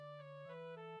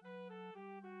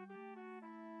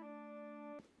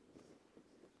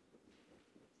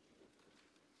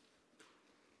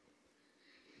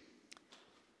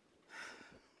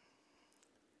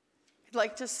I'd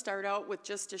like to start out with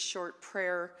just a short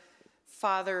prayer.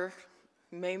 Father,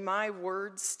 may my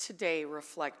words today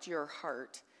reflect your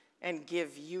heart and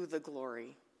give you the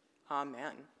glory.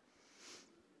 Amen.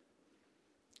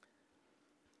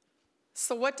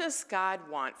 So what does God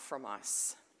want from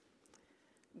us?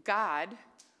 God,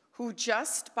 who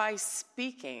just by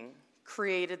speaking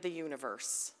created the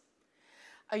universe.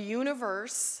 A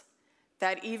universe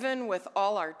that even with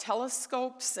all our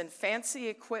telescopes and fancy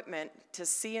equipment to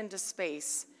see into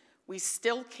space, we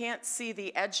still can't see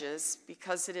the edges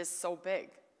because it is so big.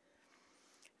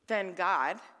 Then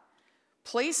God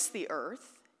placed the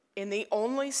Earth in the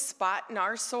only spot in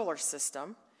our solar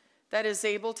system that is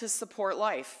able to support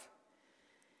life.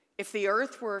 If the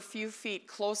Earth were a few feet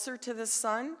closer to the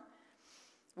sun,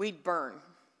 we'd burn.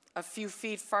 A few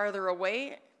feet farther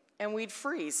away, and we'd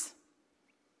freeze.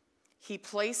 He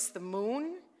placed the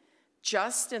moon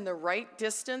just in the right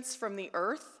distance from the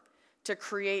Earth to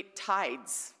create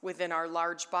tides within our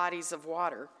large bodies of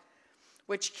water,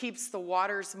 which keeps the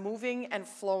waters moving and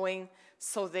flowing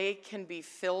so they can be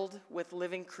filled with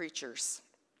living creatures.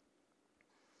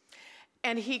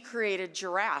 And he created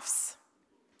giraffes.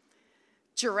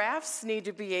 Giraffes need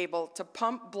to be able to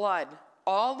pump blood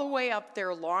all the way up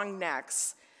their long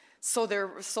necks so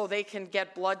they can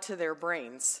get blood to their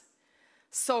brains.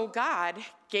 So God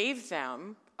gave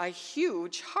them a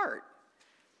huge heart.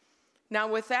 Now,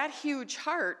 with that huge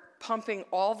heart pumping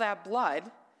all that blood,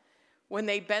 when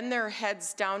they bend their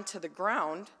heads down to the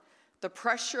ground, the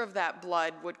pressure of that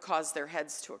blood would cause their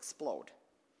heads to explode.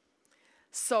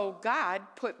 So God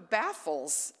put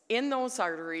baffles in those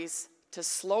arteries to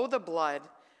slow the blood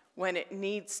when it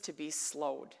needs to be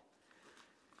slowed.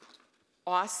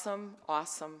 Awesome,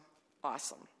 awesome,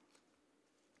 awesome.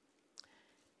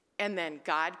 And then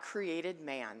God created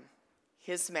man,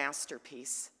 his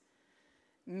masterpiece,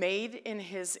 made in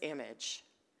his image.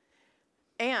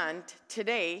 And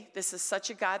today, this is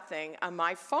such a God thing, on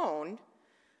my phone,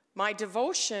 my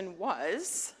devotion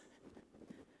was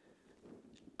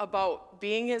about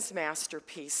being his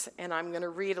masterpiece, and I'm going to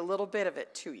read a little bit of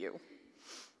it to you.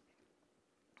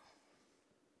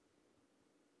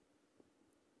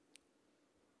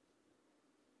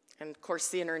 And of course,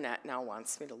 the internet now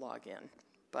wants me to log in.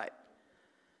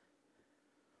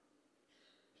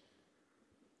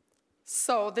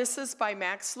 So this is by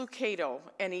Max Lucado,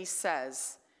 and he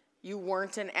says, you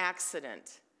weren't an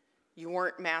accident. You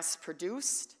weren't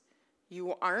mass-produced.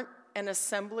 You aren't an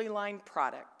assembly line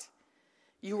product.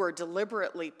 You were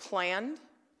deliberately planned,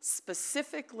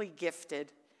 specifically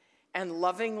gifted, and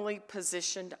lovingly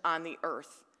positioned on the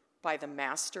earth by the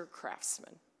master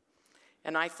craftsman.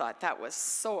 And I thought that was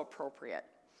so appropriate.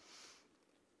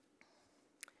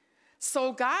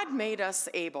 So God made us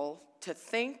able to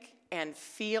think and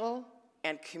feel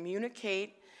and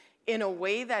communicate in a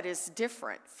way that is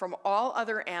different from all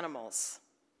other animals.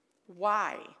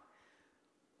 Why?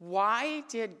 Why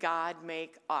did God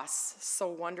make us so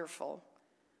wonderful?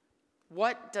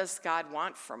 What does God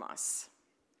want from us?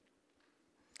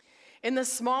 In the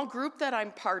small group that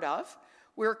I'm part of,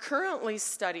 we're currently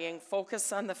studying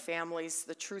Focus on the Families,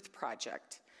 the Truth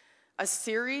Project, a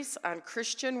series on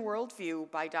Christian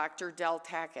worldview by Dr. Del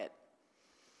Tackett.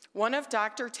 One of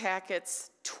Dr.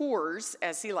 Tackett's tours,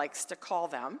 as he likes to call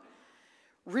them,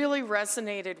 really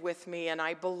resonated with me, and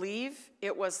I believe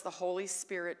it was the Holy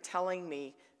Spirit telling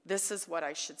me this is what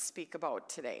I should speak about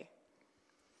today.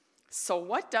 So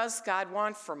what does God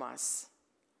want from us?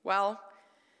 Well,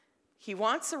 he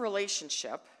wants a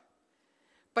relationship,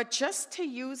 but just to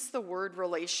use the word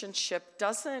relationship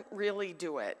doesn't really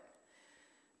do it.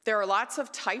 There are lots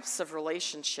of types of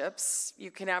relationships.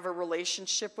 You can have a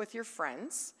relationship with your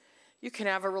friends. You can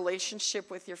have a relationship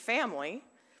with your family.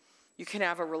 You can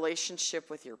have a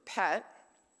relationship with your pet.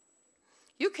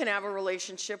 You can have a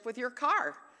relationship with your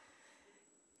car.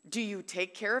 Do you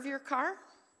take care of your car?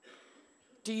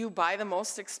 Do you buy the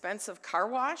most expensive car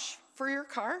wash for your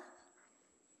car?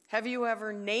 Have you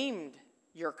ever named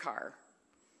your car?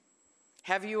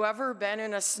 Have you ever been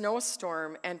in a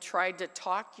snowstorm and tried to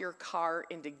talk your car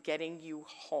into getting you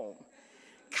home?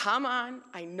 Come on,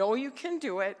 I know you can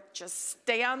do it. Just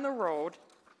stay on the road.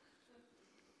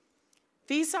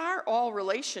 These are all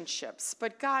relationships,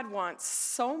 but God wants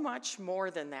so much more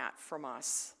than that from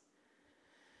us.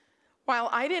 While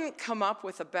I didn't come up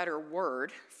with a better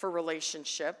word for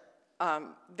relationship,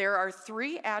 there are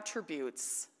 3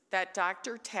 attributes that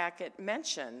Dr. Tackett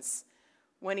mentions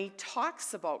when he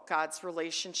talks about God's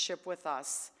relationship with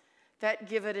us that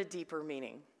give it a deeper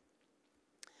meaning.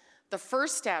 The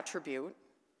first attribute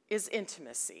is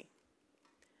intimacy.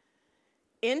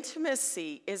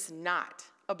 Intimacy is not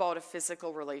about a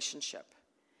physical relationship.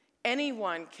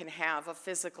 Anyone can have a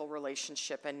physical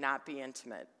relationship and not be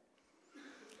intimate.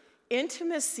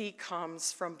 Intimacy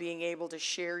comes from being able to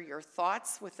share your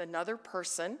thoughts with another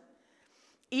person,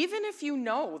 even if you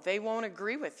know they won't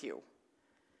agree with you.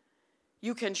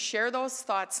 You can share those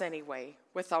thoughts anyway,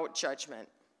 without judgment.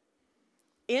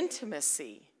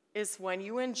 Intimacy is when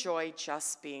you enjoy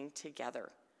just being together.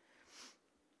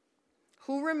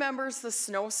 Who remembers the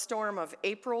snowstorm of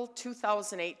April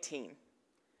 2018?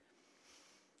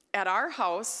 At our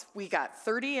house, we got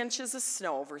 30 inches of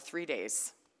snow over 3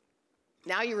 days.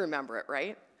 Now you remember it,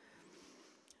 right?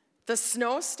 The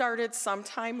snow started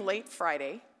sometime late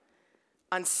Friday.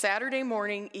 On Saturday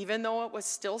morning, even though it was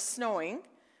still snowing,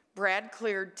 Brad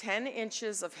cleared 10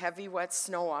 inches of heavy, wet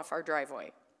snow off our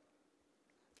driveway.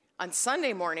 On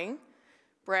Sunday morning,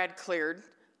 Brad cleared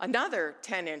another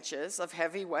 10 inches of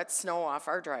heavy, wet snow off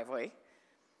our driveway.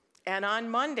 And on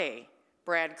Monday,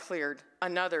 Brad cleared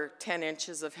another 10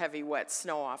 inches of heavy, wet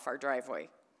snow off our driveway.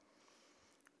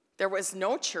 There was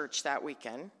no church that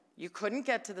weekend. You couldn't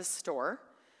get to the store.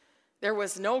 There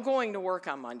was no going to work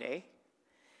on Monday.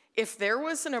 If there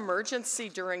was an emergency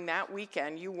during that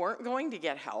weekend, you weren't going to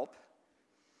get help.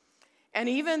 And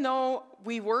even though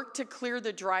we worked to clear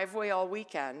the driveway all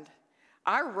weekend,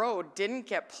 our road didn't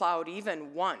get plowed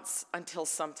even once until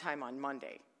sometime on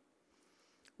Monday.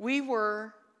 We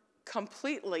were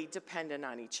completely dependent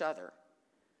on each other.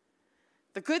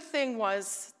 The good thing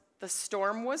was the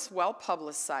storm was well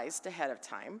publicized ahead of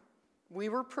time. We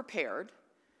were prepared.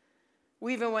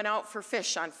 We even went out for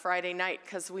fish on Friday night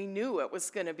because we knew it was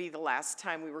going to be the last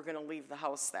time we were going to leave the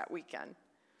house that weekend.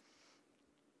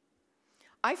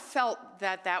 I felt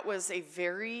that that was a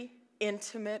very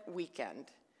intimate weekend.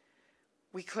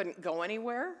 We couldn't go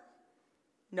anywhere.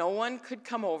 No one could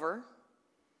come over.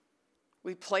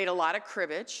 We played a lot of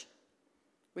cribbage.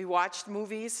 We watched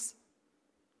movies,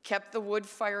 kept the wood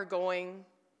fire going,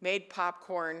 made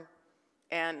popcorn,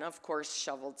 and of course,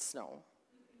 shoveled snow.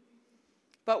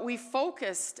 But we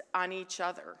focused on each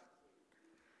other.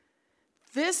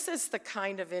 This is the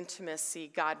kind of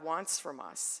intimacy God wants from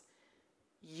us.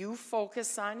 You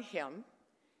focus on Him,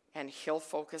 and He'll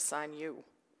focus on you.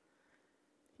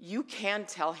 You can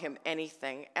tell Him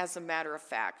anything. As a matter of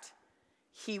fact,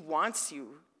 He wants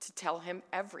you to tell Him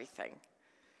everything.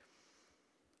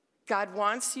 God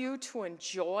wants you to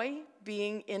enjoy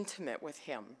being intimate with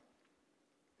Him.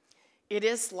 It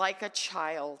is like a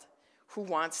child who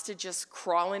wants to just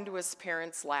crawl into his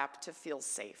parents' lap to feel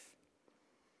safe.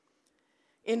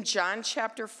 In John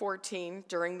chapter 14,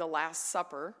 during the Last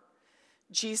Supper,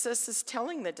 Jesus is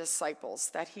telling the disciples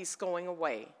that He's going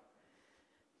away,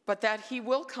 but that He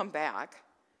will come back.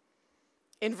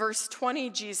 In verse 20,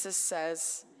 Jesus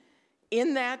says,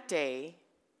 "In that day,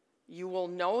 you will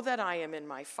know that I am in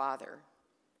my Father,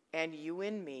 and you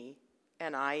in me,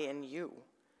 and I in you.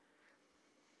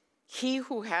 He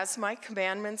who has my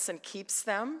commandments and keeps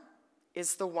them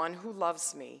is the one who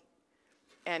loves me,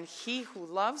 and he who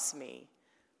loves me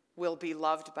will be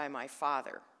loved by my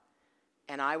Father,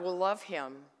 and I will love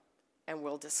him and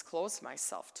will disclose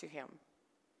myself to him."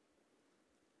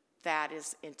 That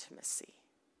is intimacy.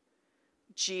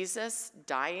 Jesus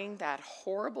dying that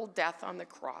horrible death on the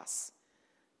cross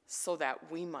so that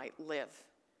we might live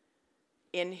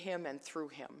in Him and through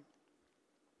Him.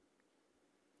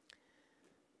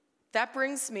 That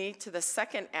brings me to the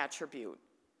second attribute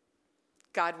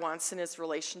God wants in His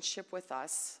relationship with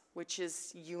us, which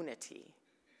is unity.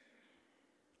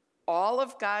 All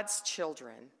of God's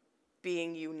children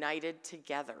being united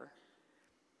together.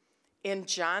 In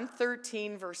John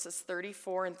 13, verses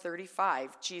 34 and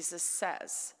 35, Jesus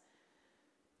says,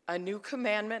 "A new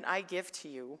commandment I give to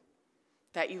you,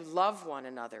 that you love one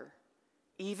another,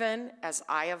 even as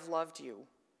I have loved you,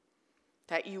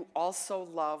 that you also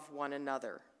love one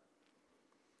another.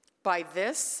 By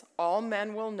this, all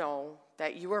men will know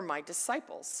that you are my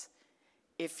disciples,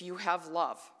 if you have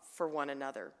love for one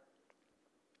another."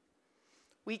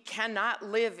 We cannot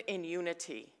live in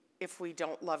unity if we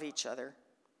don't love each other.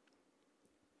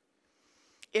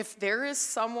 If there is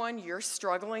someone you're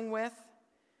struggling with,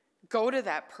 go to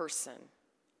that person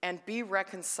and be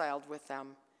reconciled with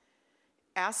them.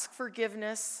 Ask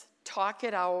forgiveness, talk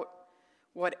it out,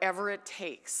 whatever it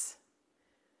takes.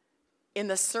 In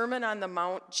the Sermon on the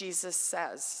Mount, Jesus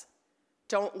says,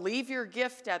 don't leave your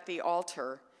gift at the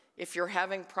altar if you're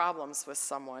having problems with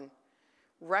someone.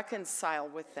 Reconcile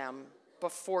with them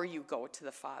before you go to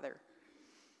the Father.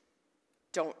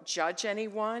 Don't judge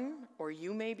anyone, or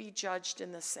you may be judged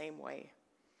in the same way.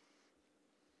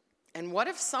 And what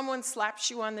if someone slaps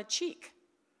you on the cheek?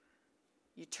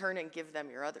 You turn and give them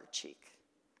your other cheek.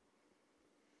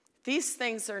 These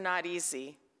things are not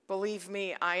easy, Believe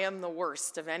me, I am the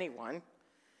worst of anyone.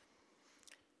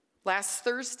 Last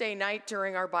Thursday night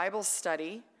during our Bible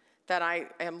study that I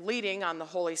am leading on the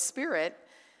Holy Spirit,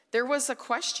 there was a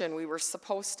question we were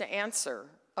supposed to answer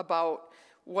about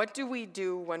what do we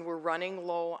do when we're running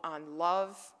low on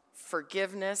love,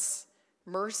 forgiveness,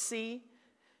 mercy,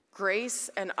 grace,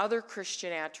 and other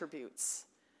Christian attributes.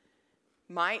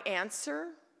 My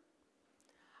answer,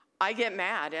 I get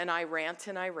mad and I rant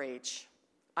and I rage.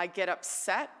 I get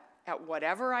upset at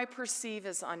whatever I perceive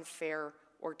as unfair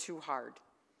or too hard.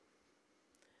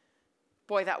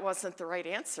 Boy, that wasn't the right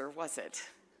answer, was it?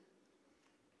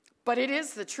 But it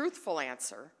is the truthful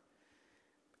answer.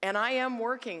 And I am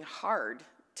working hard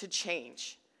to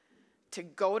change, to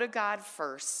go to God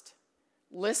first,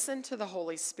 listen to the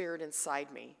Holy Spirit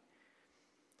inside me.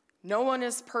 No one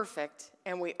is perfect,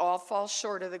 and we all fall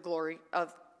short of the glory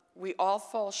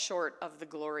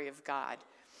of God.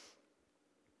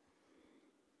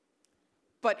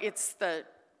 But it's the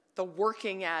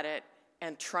working at it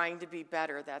and trying to be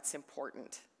better that's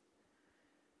important.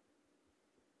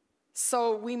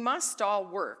 So we must all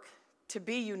work to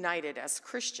be united as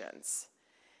Christians.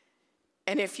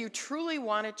 And if you truly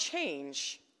want to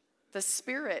change, the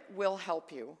Spirit will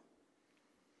help you.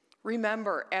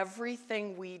 Remember,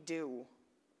 everything we do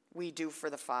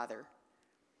for the Father.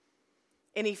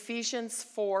 In Ephesians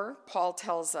 4, Paul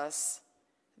tells us,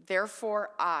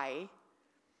 "Therefore I,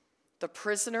 the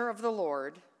prisoner of the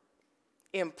Lord,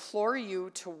 implore you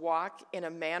to walk in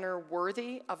a manner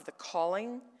worthy of the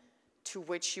calling to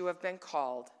which you have been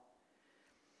called,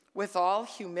 with all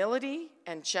humility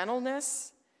and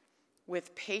gentleness,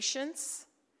 with patience,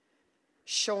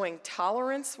 showing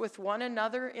tolerance with one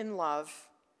another in love,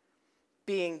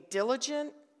 being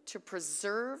diligent to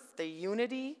preserve the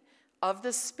unity of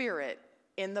the Spirit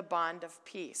in the bond of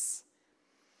peace."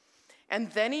 And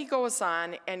then he goes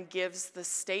on and gives the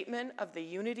statement of the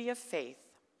unity of faith.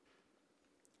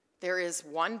 There is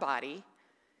one body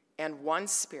and one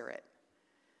Spirit,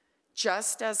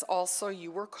 just as also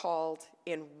you were called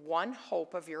in one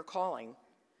hope of your calling,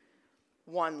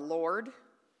 one Lord,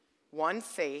 one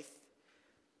faith,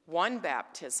 one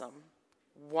baptism,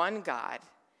 one God,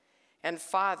 and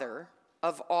Father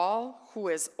of all, who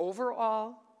is over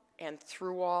all and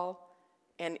through all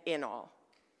and in all.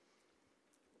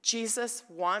 Jesus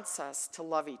wants us to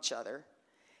love each other,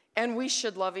 and we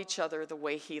should love each other the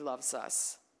way he loves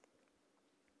us.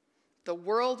 The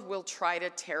world will try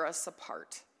to tear us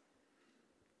apart.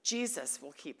 Jesus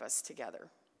will keep us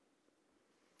together.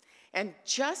 And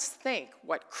just think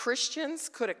what Christians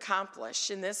could accomplish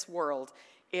in this world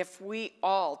if we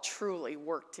all truly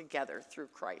work together through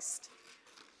Christ.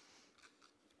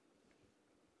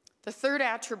 The third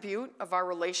attribute of our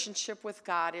relationship with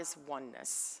God is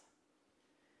oneness.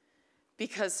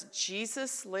 Because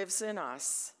Jesus lives in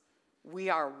us, we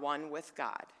are one with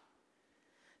God.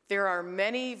 There are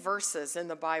many verses in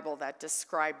the Bible that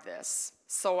describe this,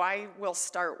 so I will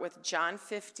start with John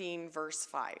 15, verse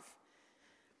 5.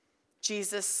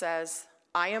 Jesus says,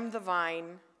 "I am the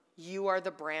vine, you are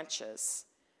the branches.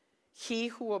 He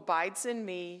who abides in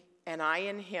me and I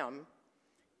in him,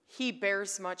 he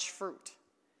bears much fruit.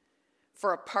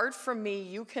 For apart from me,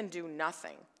 you can do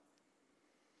nothing."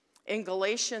 In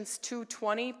Galatians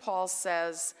 2:20, Paul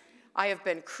says, "I have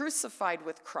been crucified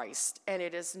with Christ, and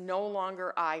it is no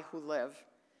longer I who live,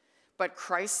 but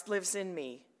Christ lives in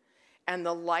me. And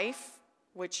the life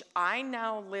which I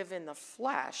now live in the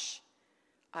flesh,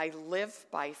 I live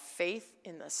by faith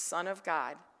in the Son of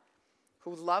God,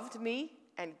 who loved me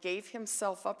and gave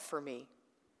himself up for me."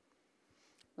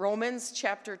 Romans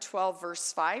chapter 12,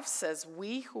 verse 5 says,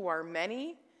 "We who are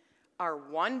many are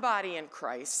one body in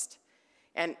Christ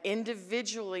and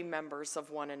individually members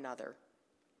of one another."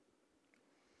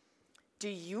 Do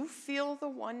you feel the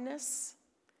oneness?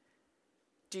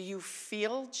 Do you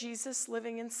feel Jesus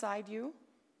living inside you?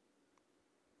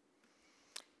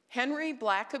 Henry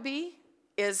Blackaby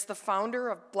is the founder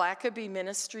of Blackaby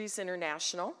Ministries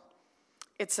International.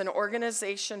 It's an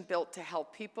organization built to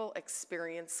help people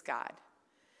experience God.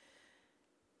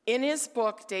 In his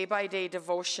book, Day by Day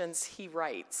Devotions, he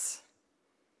writes,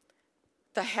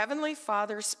 "The Heavenly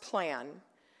Father's plan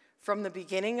from the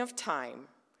beginning of time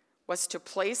was to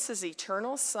place his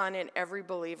eternal Son in every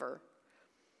believer.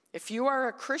 If you are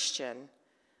a Christian,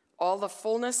 all the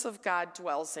fullness of God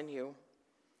dwells in you.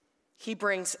 He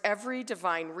brings every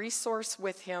divine resource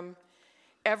with him.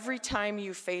 Every time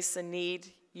you face a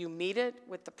need, you meet it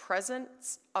with the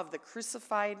presence of the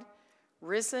crucified,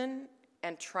 risen,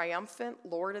 and triumphant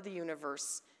Lord of the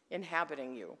universe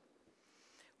inhabiting you.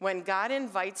 When God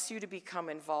invites you to become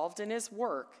involved in his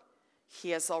work, he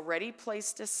has already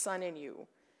placed his Son in you,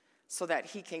 so that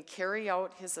he can carry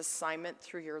out his assignment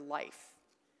through your life.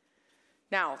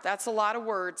 Now, that's a lot of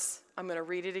words. I'm going to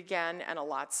read it again and a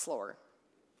lot slower.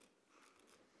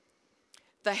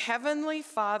 The Heavenly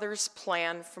Father's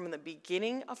plan from the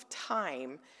beginning of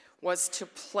time was to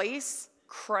place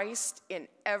Christ in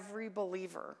every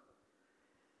believer.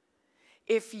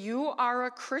 If you are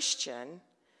a Christian,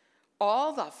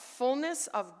 all the fullness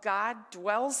of God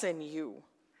dwells in you.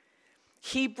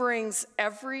 He brings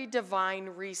every divine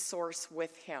resource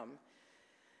with him.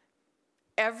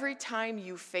 Every time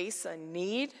you face a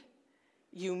need,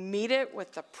 you meet it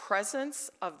with the presence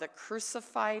of the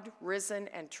crucified, risen,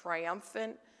 and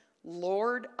triumphant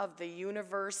Lord of the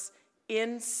universe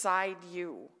inside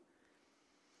you.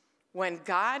 When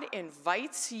God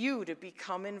invites you to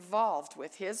become involved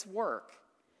with his work,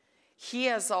 he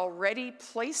has already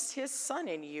placed his Son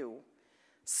in you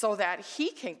so that he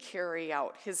can carry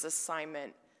out his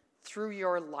assignment through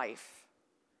your life.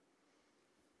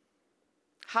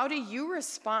 How do you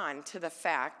respond to the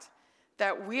fact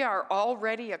that we are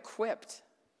already equipped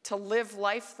to live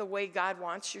life the way God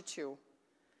wants you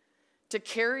to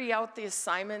carry out the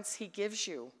assignments he gives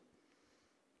you?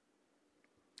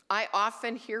 I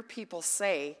often hear people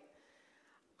say,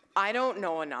 I don't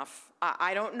know enough.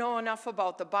 I don't know enough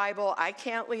about the Bible. I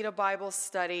can't lead a Bible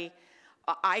study.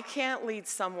 I can't lead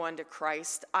someone to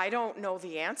Christ. I don't know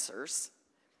the answers.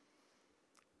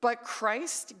 But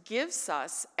Christ gives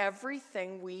us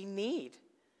everything we need.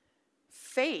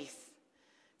 Faith.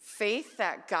 Faith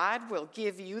that God will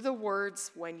give you the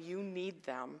words when you need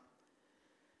them.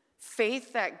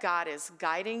 Faith that God is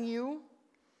guiding you.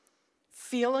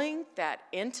 Feeling that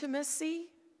intimacy,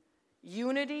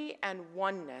 unity, and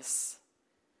oneness.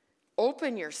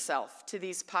 Open yourself to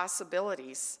these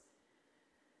possibilities.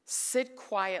 Sit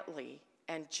quietly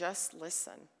and just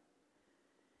listen.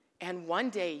 And one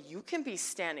day you can be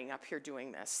standing up here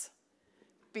doing this,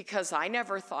 because I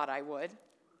never thought I would.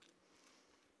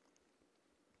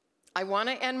 I want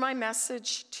to end my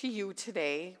message to you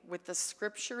today with the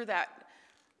scripture that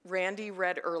Randy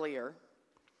read earlier.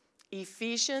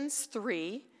 Ephesians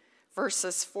 3,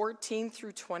 verses 14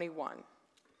 through 21.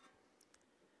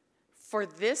 For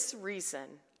this reason,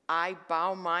 I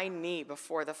bow my knee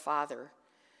before the Father,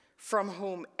 from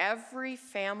whom every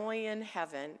family in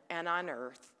heaven and on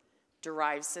earth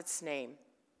derives its name,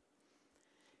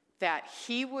 that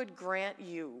he would grant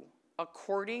you,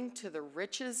 according to the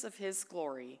riches of his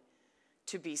glory,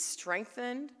 to be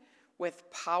strengthened with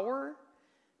power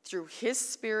through his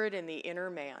Spirit in the inner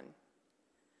man,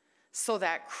 so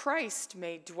that Christ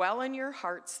may dwell in your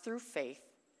hearts through faith,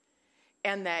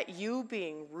 and that you,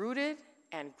 being rooted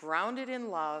and grounded in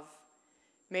love,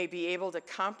 may be able to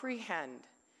comprehend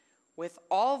with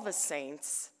all the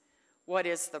saints what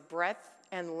is the breadth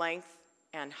and length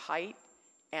and height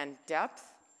and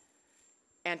depth,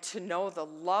 and to know the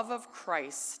love of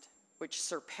Christ, which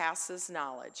surpasses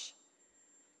knowledge,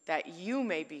 that you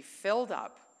may be filled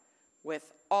up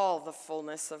with all the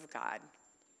fullness of God.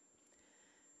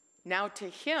 Now to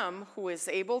him who is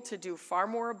able to do far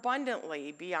more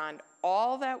abundantly beyond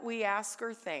all that we ask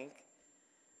or think,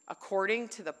 according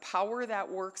to the power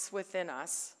that works within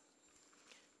us,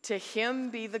 to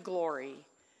him be the glory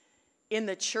in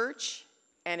the church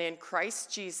and in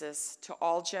Christ Jesus to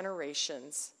all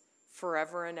generations,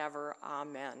 forever and ever.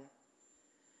 Amen.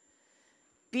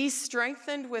 Be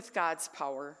strengthened with God's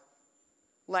power.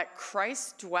 Let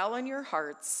Christ dwell in your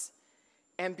hearts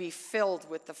and be filled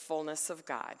with the fullness of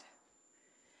God.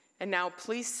 And now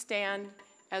please stand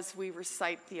as we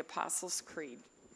recite the Apostles' Creed.